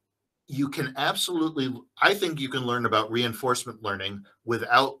 So you can absolutely, I think you can learn about reinforcement learning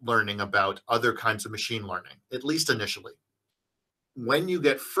without learning about other kinds of machine learning, at least initially. When you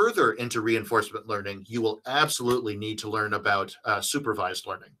get further into reinforcement learning, you will absolutely need to learn about supervised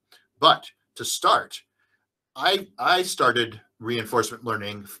learning. But to start, I started reinforcement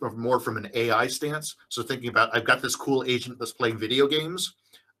learning more from an AI stance. So thinking about, I've got this cool agent that's playing video games.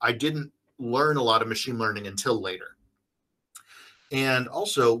 I didn't learn a lot of machine learning until later. And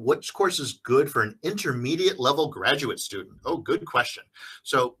also, which course is good for an intermediate level graduate student? Oh, good question.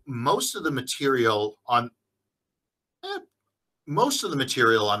 So most of the material on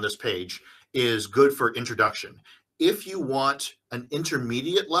this page is good for introduction. If you want an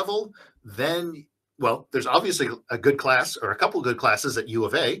intermediate level, then, well, there's obviously a good class or a couple of good classes at U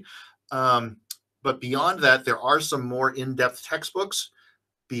of A. But beyond that, there are some more in-depth textbooks.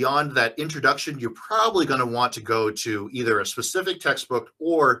 Beyond that introduction, you're probably going to want to go to either a specific textbook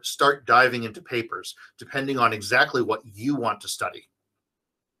or start diving into papers, depending on exactly what you want to study.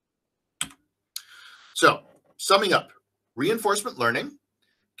 So, summing up, reinforcement learning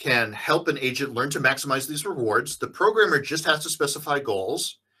can help an agent learn to maximize these rewards. The programmer just has to specify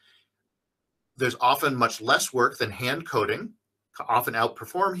goals. There's often much less work than hand coding, often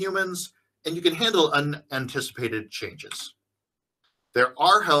outperform humans, and you can handle unanticipated changes. There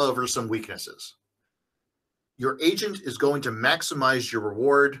are, however, some weaknesses. Your agent is going to maximize your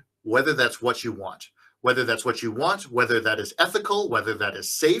reward, whether that's what you want. Whether that's what you want, whether that is ethical, whether that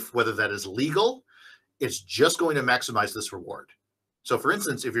is safe, whether that is legal, it's just going to maximize this reward. So for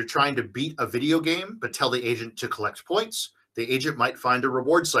instance, if you're trying to beat a video game, but tell the agent to collect points, the agent might find a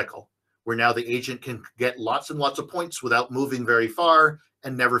reward cycle where now the agent can get lots and lots of points without moving very far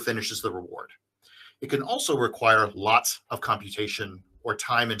and never finishes the reward. It can also require lots of computation or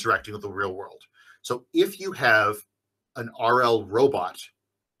time interacting with the real world. So if you have an RL robot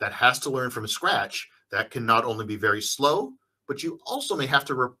that has to learn from scratch, that can not only be very slow, but you also may have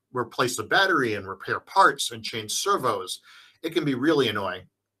to replace the battery and repair parts and change servos. It can be really annoying.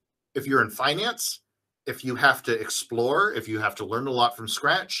 If you're in finance, if you have to explore, if you have to learn a lot from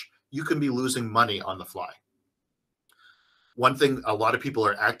scratch, you can be losing money on the fly. One thing a lot of people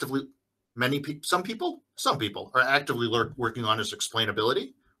are actively, some people are actively working on is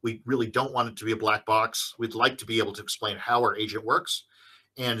explainability. We really don't want it to be a black box. We'd like to be able to explain how our agent works.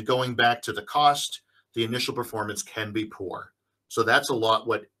 And going back to the cost, the initial performance can be poor. So that's a lot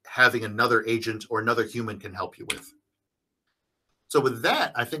what having another agent or another human can help you with. So with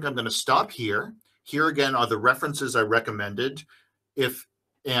that, I think I'm going to stop here. Here again are the references I recommended.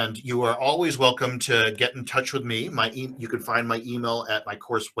 And you are always welcome to get in touch with me. You can find my email at my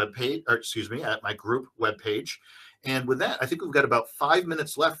course webpage, or excuse me, at my group webpage. And with that, I think we've got about 5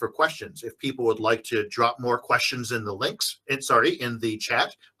 minutes left for questions. If people would like to drop more questions in the links, in the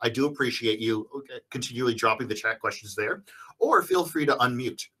chat, I do appreciate you continually dropping the chat questions there. Or feel free to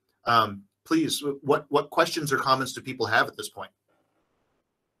unmute. Please, what questions or comments do people have at this point?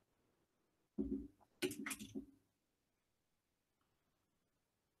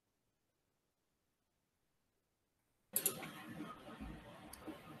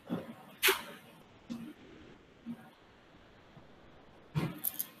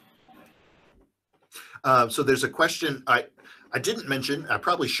 So there's a question I didn't mention, I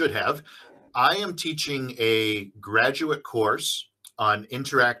probably should have. I am teaching a graduate course on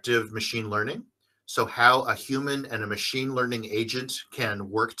interactive machine learning. So how a human and a machine learning agent can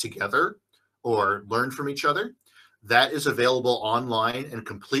work together or learn from each other. That is available online and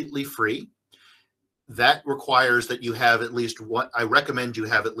completely free. That requires that you have at least one, I recommend you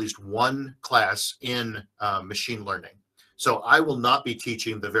have at least one class in machine learning. So I will not be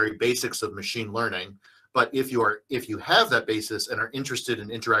teaching the very basics of machine learning, but if you have that basis and are interested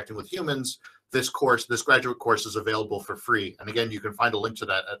in interacting with humans, this graduate course is available for free. And again, you can find a link to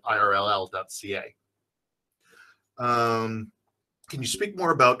that at irll.ca. Can you speak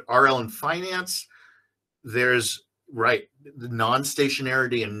more about RL and finance? Right, the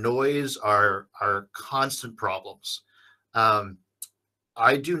non-stationarity and noise are constant problems.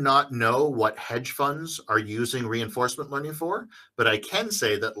 I do not know what hedge funds are using reinforcement learning for, but I can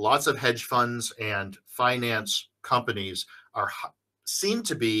say that lots of hedge funds and finance companies seem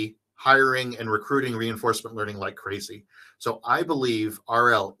to be hiring and recruiting reinforcement learning like crazy. So I believe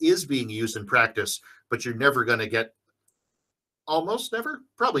RL is being used in practice, but you're never going to get, almost never,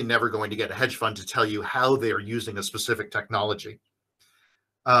 probably never going to get a hedge fund to tell you how they are using a specific technology.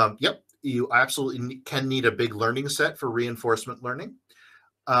 Yep, you absolutely can need a big learning set for reinforcement learning.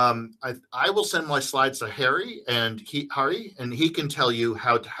 I will send my slides to Harry, and he can tell you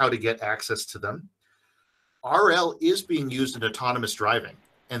how to get access to them. RL is being used in autonomous driving,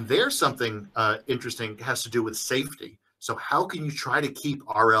 And there's something interesting has to do with safety. So how can you try to keep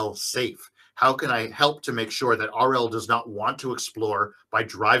RL safe? How can I help to make sure that RL does not want to explore by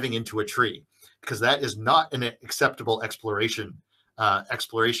driving into a tree? Because that is not an acceptable exploration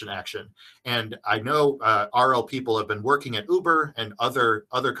action. And I know RL people have been working at Uber and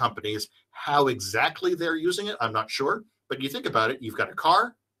other companies. How exactly they're using it, I'm not sure. But you think about it, you've got a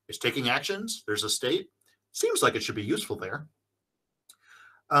car, it's taking actions, there's a state. Seems like it should be useful there.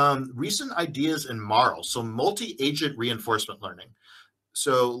 Recent ideas in MARL, so multi-agent reinforcement learning.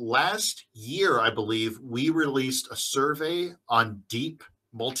 So last year, I believe, we released a survey on deep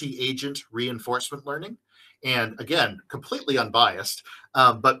multi-agent reinforcement learning. And again, completely unbiased,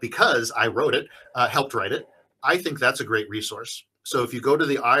 but because I wrote it, helped write it, I think that's a great resource. So if you go to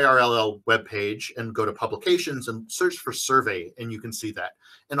the IRLL webpage and go to publications and search for survey, and you can see that.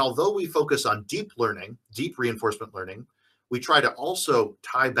 And although we focus on deep learning, deep reinforcement learning, we try to also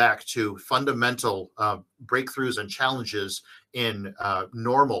tie back to fundamental breakthroughs and challenges in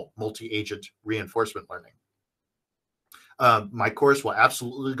normal multi-agent reinforcement learning. My course will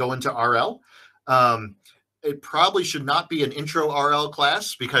absolutely go into RL. It probably should not be an intro RL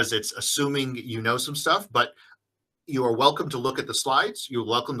class because it's assuming you know some stuff, but you are welcome to look at the slides. You're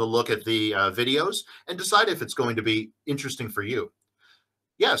welcome to look at the videos and decide if it's going to be interesting for you.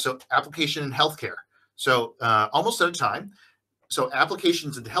 Yeah, so application in healthcare. So almost out of time. So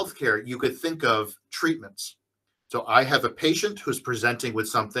applications in healthcare, you could think of treatments. So I have a patient who's presenting with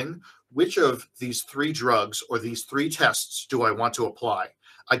something. Which of these 3 drugs or these 3 tests do I want to apply?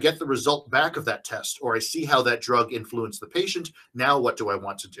 I get the result back of that test, or I see how that drug influenced the patient. Now what do I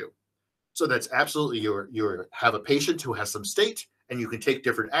want to do? So that's absolutely, you have a patient who has some state, and you can take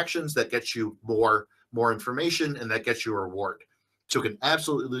different actions that get you more information, and that gets you a reward. So it can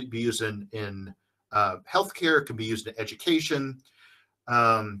absolutely be used in healthcare, it can be used in education.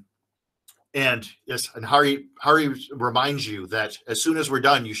 And yes, and Hari reminds you that as soon as we're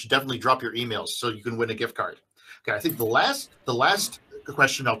done, you should definitely drop your emails so you can win a gift card. Okay, I think the last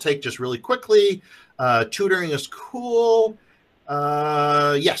question I'll take just really quickly. Tutoring is cool.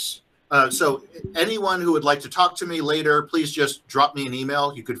 Yes. So anyone who would like to talk to me later, please just drop me an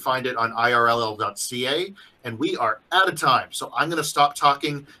email. You could find it on irll.ca. And we are out of time. So I'm going to stop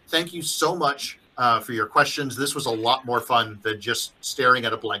talking. Thank you so much for your questions. This was a lot more fun than just staring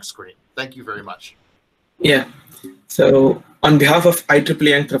at a blank screen. Thank you very much. Yeah. So on behalf of IEEE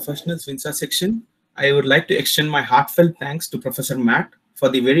Young Professionals Windsor section, I would like to extend my heartfelt thanks to Professor Matt for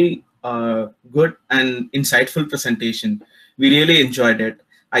the very good and insightful presentation. We really enjoyed it.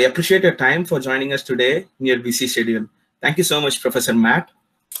 I appreciate your time for joining us today in your busy schedule. Thank you so much, Professor Matt.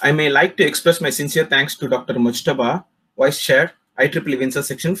 I may like to express my sincere thanks to Dr. Mujtaba, Vice Chair, IEEE Windsor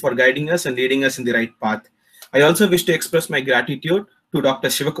section, for guiding us and leading us in the right path. I also wish to express my gratitude to Dr.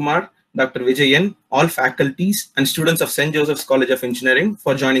 Shivakumar, Dr. Vijayan, all faculties and students of St. Joseph's College of Engineering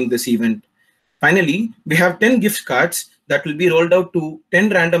for joining this event. Finally, we have 10 gift cards that will be rolled out to 10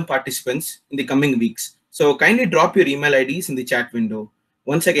 random participants in the coming weeks. So kindly drop your email IDs in the chat window.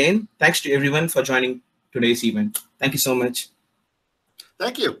 Once again, thanks to everyone for joining today's event. Thank you so much.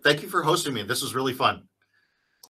 Thank you. Thank you for hosting me. This was really fun.